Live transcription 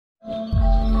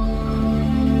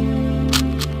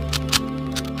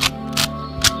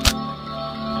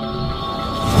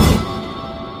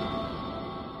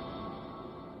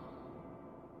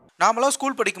நாமெல்லாம்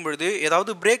ஸ்கூல் படிக்கும் பொழுது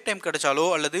ஏதாவது பிரேக் டைம் கிடைச்சாலோ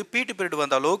அல்லது பிடி பீரியட்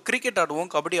வந்தாலோ கிரிக்கெட் ஆடுவோம்,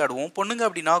 கபடி ஆடுவோம். பொண்ணுங்க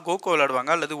அப்படின்னா கோகோ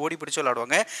விளையாடுவாங்க அல்லது ஓடி பிடிச்சு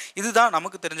விளையாடுவாங்க. இதுதான்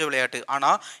நமக்கு தெரிஞ்ச விளையாட்டு.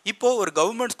 ஆனால் இப்போ ஒரு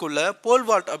கவர்மெண்ட் ஸ்கூலில் போல்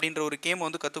வால்ட் அப்படின்ற ஒரு கேம்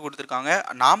வந்து கற்றுக் கொடுத்துருக்காங்க.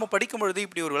 நாம் படிக்கும் பொழுது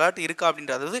இப்படி ஒரு விளையாட்டு இருக்கா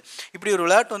அப்படின்றது, அதாவது இப்படி ஒரு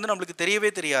விளையாட்டு வந்து நம்மளுக்கு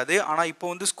தெரியவே தெரியாது. ஆனால் இப்போ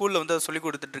வந்து ஸ்கூலில் வந்து அதை சொல்லிக்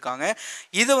கொடுத்துட்டு இருக்காங்க.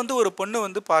 இதை வந்து ஒரு பொண்ணு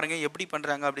வந்து பாருங்க எப்படி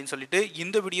பண்ணுறாங்க அப்படின்னு சொல்லிட்டு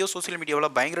இந்த வீடியோ சோசியல்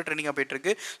மீடியாவில் பயங்கர ட்ரெண்டிங்காக போயிட்டு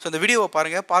இருக்கு. ஸோ இந்த வீடியோவை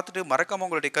பாருங்க, பார்த்துட்டு மறக்காம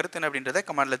உங்களுடைய கருத்து என்ன அப்படின்றத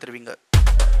கமெண்ட்ல தெரிவிங்க.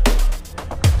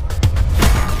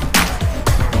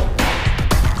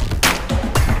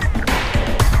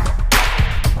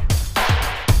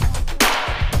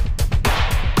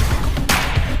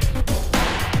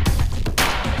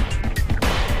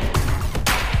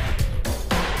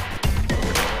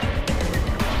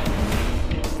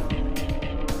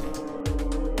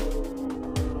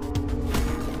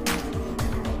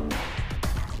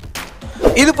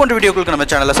 இது போன்ற வீடியோக்களுக்கு நம்ம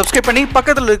சேனலை சப்ஸ்கிரைப் பண்ணி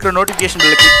பக்கத்தில் இருக்கிற நோட்டிஃபிகேஷன்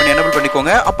பெல்லை கிளிக் பண்ணி எனேபிள்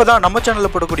பண்ணிக்கோங்க. அப்பதான் நம்ம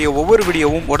சேனலில் போடக்கூடிய ஒவ்வொரு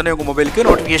வீடியோவும் உடனே உங்கள் மொபைலுக்கு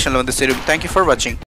நோட்டிஃபிகேஷனில் வந்து சேரும். தேங்க்யூ ஃபார் வாட்சிங்.